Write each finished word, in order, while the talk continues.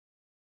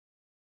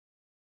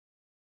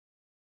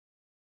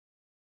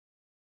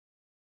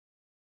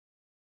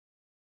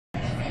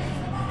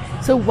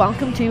So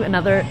welcome to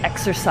another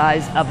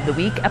exercise of the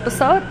week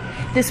episode.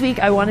 This week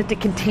I wanted to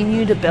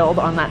continue to build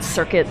on that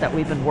circuit that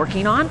we've been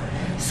working on.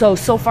 So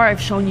far I've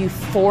shown you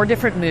 4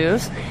 different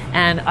moves,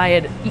 and I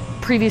had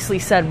previously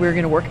said we were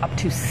going to work up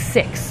to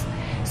 6.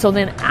 So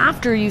then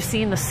after you've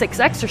seen the 6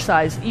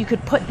 exercise, you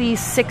could put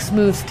these 6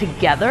 moves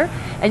together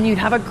and you'd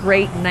have a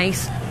great,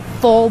 nice,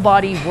 full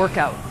body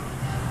workout.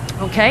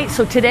 Okay,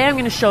 so today I'm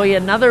going to show you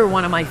another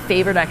one of my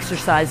favorite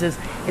exercises.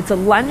 It's a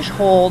lunge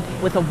hold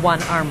with a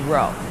 1-arm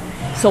row.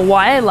 So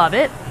why I love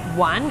it,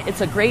 1,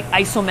 it's a great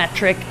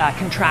isometric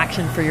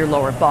contraction for your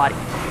lower body.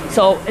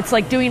 So it's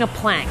like doing a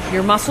plank.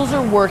 Your muscles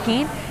are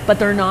working, but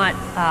they're not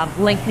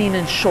lengthening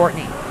and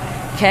shortening.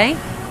 Okay,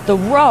 the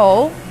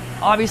row,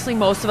 obviously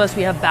most of us,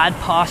 we have bad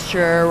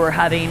posture, we're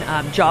having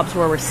jobs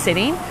where we're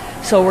sitting,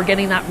 so we're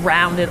getting that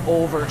rounded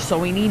over. So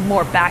we need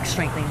more back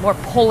strengthening, more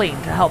pulling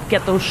to help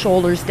get those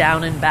shoulders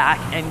down and back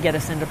and get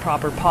us into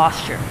proper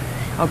posture.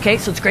 Okay,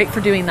 so it's great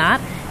for doing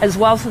that. As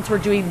well, since we're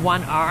doing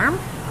 1 arm,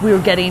 we were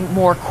getting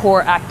more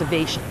core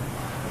activation.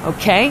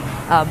 Okay,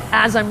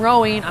 as I'm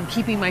rowing, I'm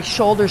keeping my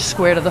shoulders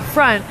square to the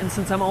front, and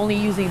since I'm only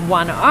using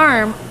 1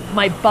 arm,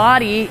 my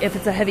body, if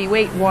it's a heavy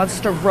weight,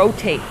 wants to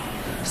rotate.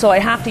 So I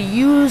have to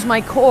use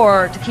my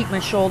core to keep my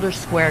shoulders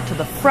square to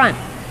the front.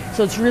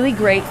 So it's really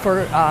great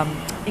for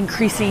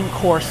increasing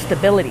core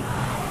stability.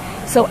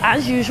 So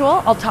as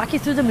usual, I'll talk you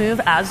through the move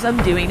as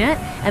I'm doing it,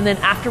 and then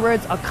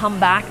afterwards I'll come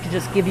back to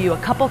just give you a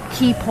couple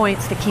key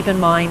points to keep in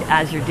mind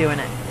as you're doing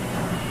it.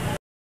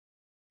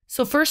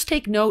 So first,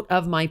 take note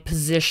of my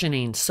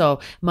positioning. So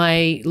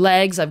my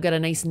legs, I've got a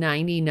nice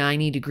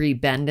 90 degree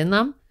bend in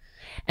them.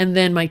 And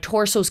then my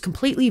torso is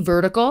completely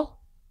vertical.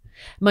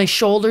 My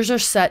shoulders are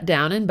set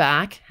down and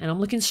back, and I'm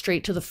looking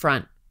straight to the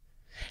front.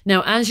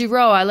 Now, as you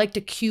row, I like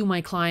to cue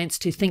my clients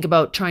to think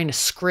about trying to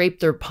scrape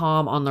their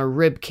palm on their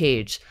rib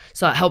cage.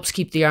 So it helps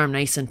keep the arm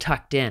nice and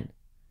tucked in.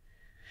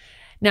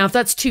 Now, if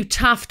that's too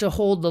tough to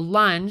hold the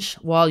lunge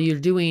while you're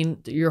doing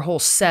your whole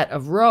set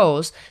of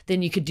rows,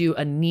 then you could do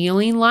a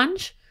kneeling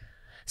lunge.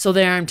 So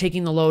there I'm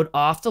taking the load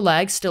off the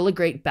legs, still a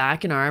great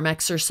back and arm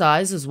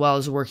exercise as well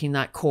as working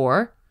that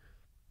core.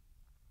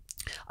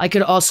 I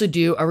could also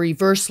do a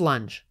reverse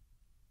lunge.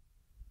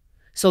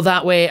 So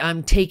that way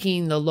I'm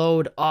taking the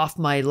load off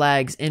my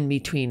legs in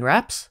between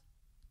reps.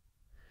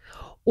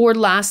 Or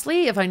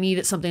lastly, if I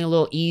needed something a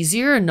little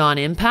easier and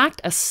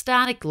non-impact, a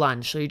static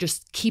lunge. So you're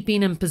just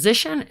keeping in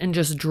position and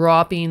just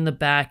dropping the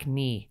back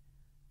knee.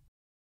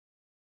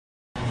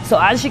 So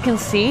as you can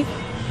see,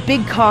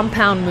 big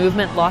compound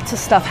movement, lots of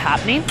stuff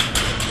happening.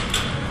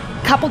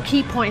 Couple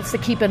key points to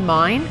keep in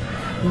mind.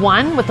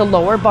 1, with the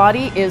lower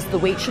body, is the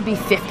weight should be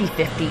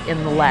 50-50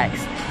 in the legs.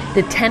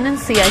 The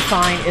tendency I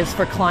find is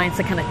for clients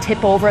to kind of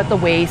tip over at the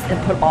waist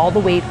and put all the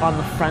weight on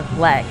the front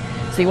leg.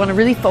 So you want to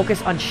really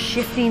focus on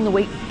shifting the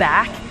weight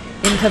back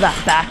into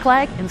that back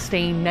leg and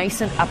staying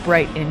nice and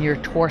upright in your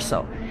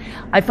torso.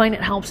 I find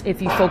it helps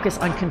if you focus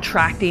on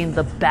contracting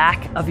the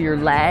back of your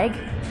leg.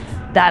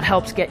 That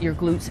helps get your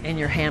glutes and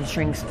your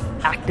hamstrings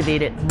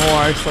activated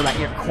more so that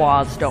your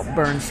quads don't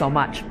burn so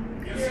much.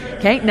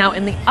 Okay, now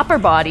in the upper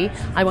body,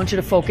 I want you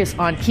to focus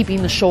on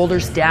keeping the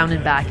shoulders down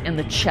and back and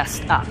the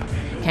chest up.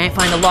 Okay, I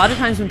find a lot of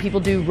times when people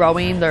do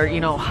rowing, they're,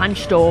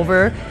 hunched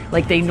over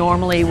like they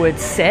normally would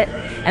sit.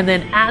 And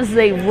then as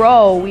they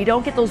row, we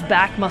don't get those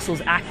back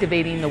muscles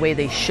activating the way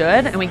they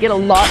should, and we get a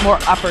lot more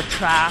upper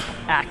trap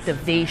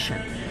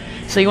activation.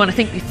 So you want to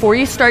think before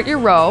you start your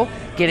row,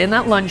 get in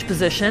that lunge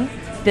position,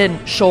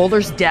 then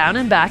shoulders down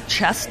and back,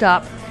 chest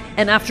up,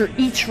 and after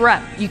each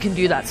rep, you can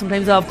do that.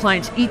 Sometimes I'll have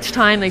clients, each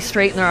time they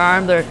straighten their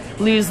arm, they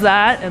lose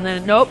that, and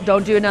then nope,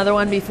 don't do another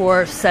one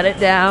before, set it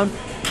down,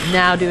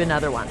 now do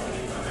another one.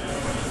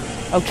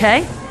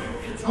 Okay?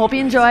 Hope you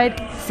enjoyed.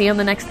 See you on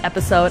the next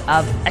episode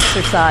of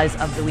Exercise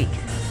of the Week.